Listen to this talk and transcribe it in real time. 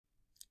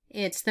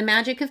It's the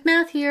magic of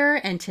math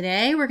here, and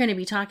today we're going to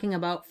be talking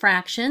about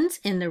fractions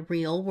in the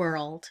real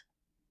world.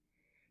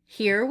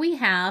 Here we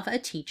have a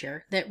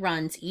teacher that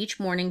runs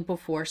each morning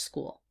before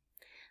school.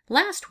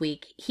 Last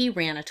week, he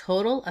ran a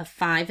total of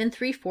 5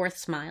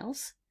 3/4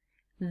 miles.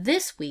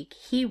 This week,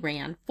 he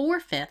ran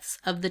 4/5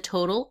 of the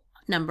total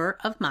number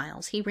of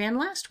miles he ran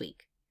last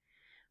week.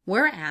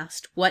 We're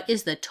asked, what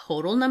is the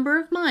total number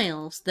of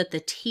miles that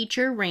the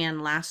teacher ran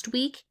last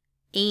week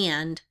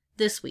and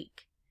this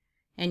week?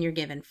 And you're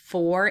given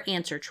 4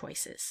 answer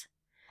choices.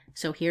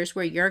 So here's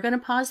where you're going to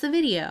pause the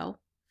video,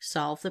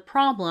 solve the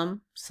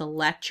problem,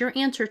 select your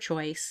answer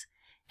choice,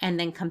 and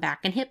then come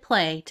back and hit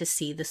play to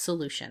see the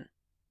solution.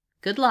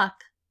 Good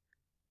luck.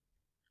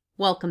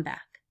 Welcome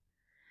back.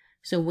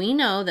 So we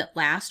know that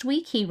last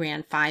week he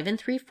ran 5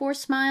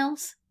 3/4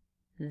 miles.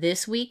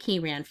 This week he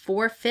ran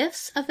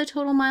 4/5 of the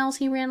total miles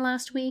he ran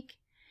last week.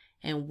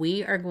 And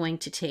we are going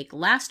to take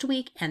last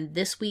week and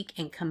this week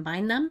and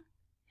combine them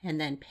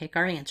and then pick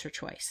our answer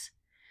choice.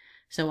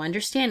 So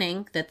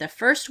understanding that the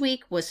first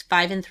week was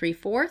 5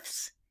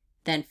 3/4,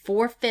 then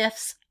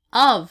 4/5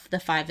 of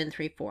the 5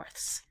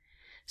 3/4.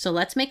 So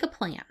let's make a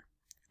plan.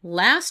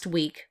 Last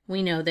week,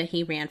 we know that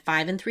he ran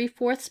 5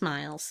 3/4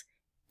 miles,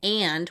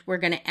 and we're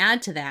going to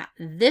add to that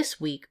this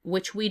week,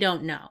 which we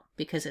don't know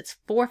because it's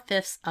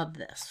 4/5 of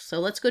this. So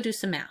let's go do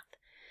some math.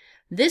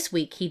 This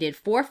week, he did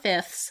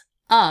 4/5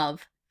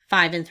 of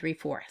 5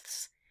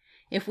 3/4.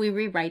 If we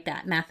rewrite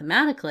that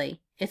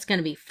mathematically, it's going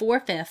to be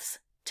 4/5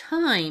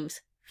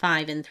 times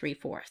 5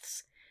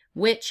 3/4,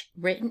 which,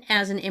 written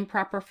as an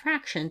improper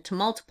fraction to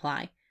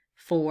multiply,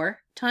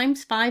 4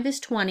 times 5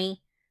 is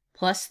 20,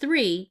 plus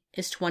 3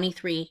 is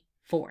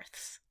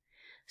 23/4.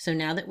 So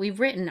now that we've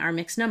written our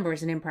mixed number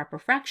as an improper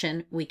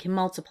fraction, we can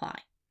multiply.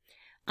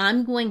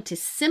 I'm going to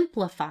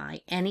simplify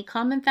any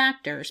common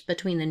factors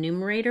between the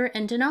numerator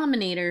and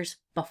denominators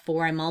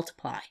before I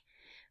multiply.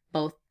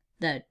 Both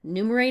the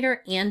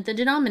numerator and the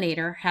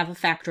denominator have a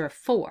factor of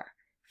 4.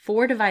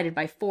 4 divided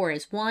by 4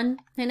 is 1,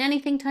 and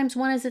anything times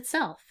 1 is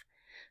itself.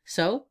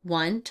 So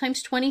 1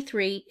 times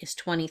 23 is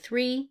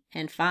 23,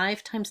 and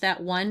 5 times that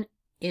 1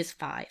 is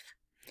 5.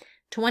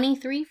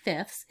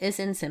 23/5 is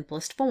in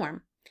simplest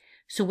form.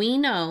 So we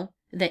know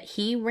that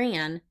he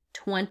ran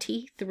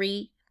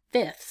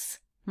 23/5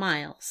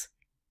 miles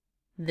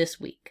this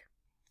week.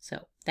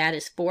 So that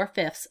is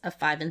 4/5 of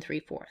 5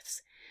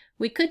 3/4.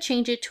 We could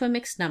change it to a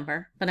mixed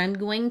number, but I'm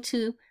going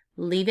to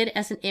leave it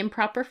as an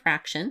improper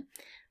fraction.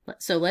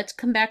 So let's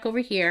come back over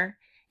here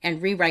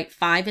and rewrite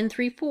 5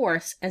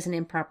 3/4 as an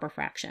improper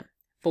fraction.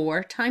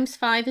 4 times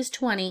 5 is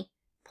 20,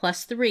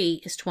 plus 3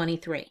 is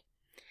 23.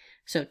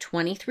 So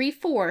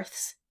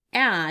 23/4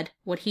 add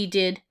what he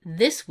did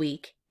this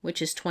week,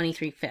 which is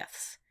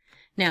 23/5.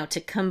 Now to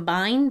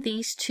combine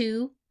these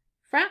two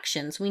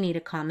fractions, we need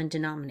a common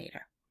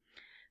denominator.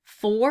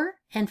 4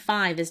 and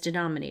 5 as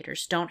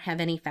denominators don't have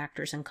any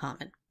factors in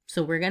common.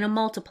 So we're going to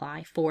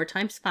multiply 4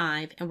 times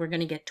 5 and we're going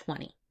to get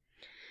 20.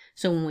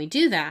 So when we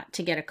do that,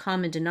 to get a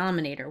common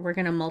denominator, we're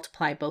going to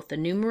multiply both the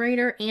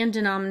numerator and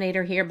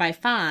denominator here by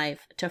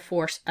 5 to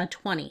force a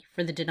 20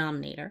 for the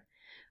denominator.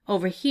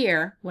 Over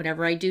here,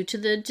 whatever I do to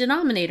the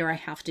denominator, I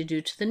have to do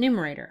to the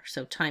numerator.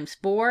 So times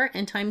 4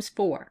 and times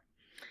 4.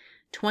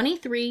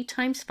 23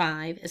 times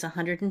 5 is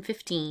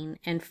 115,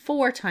 and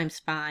 4 times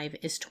 5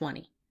 is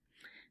 20.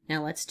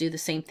 Now let's do the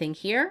same thing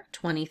here.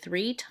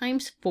 23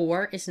 times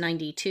 4 is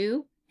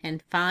 92,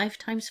 and 5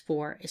 times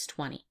 4 is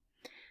 20.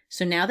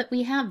 So now that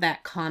we have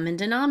that common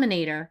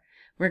denominator,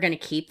 we're going to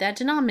keep that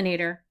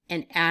denominator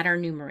and add our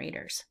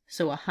numerators.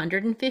 So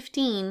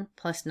 115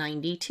 plus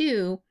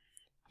 92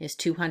 is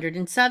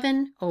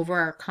 207 over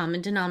our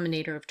common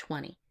denominator of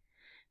 20.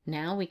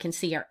 Now we can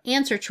see our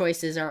answer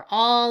choices are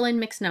all in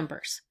mixed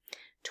numbers.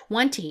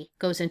 20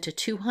 goes into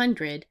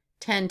 200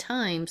 10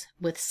 times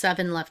with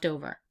 7 left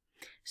over.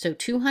 So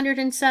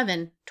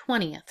 207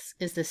 20ths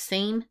is the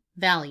same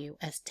value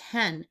as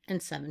 10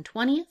 7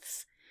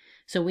 20ths.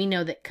 So we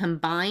know that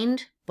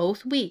combined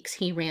both weeks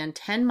he ran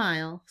 10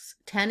 miles,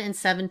 10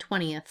 7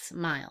 20ths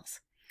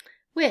miles,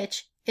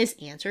 which is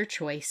answer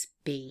choice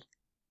B.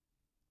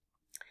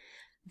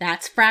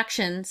 That's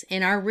fractions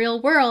in our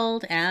real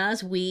world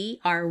as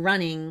we are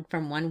running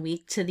from one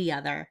week to the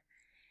other.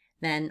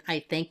 Then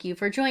I thank you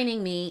for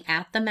joining me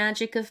at the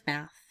Magic of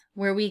Math,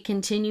 where we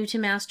continue to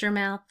master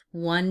math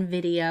one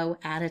video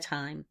at a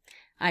time.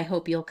 I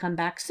hope you'll come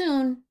back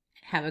soon.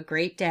 Have a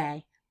great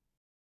day.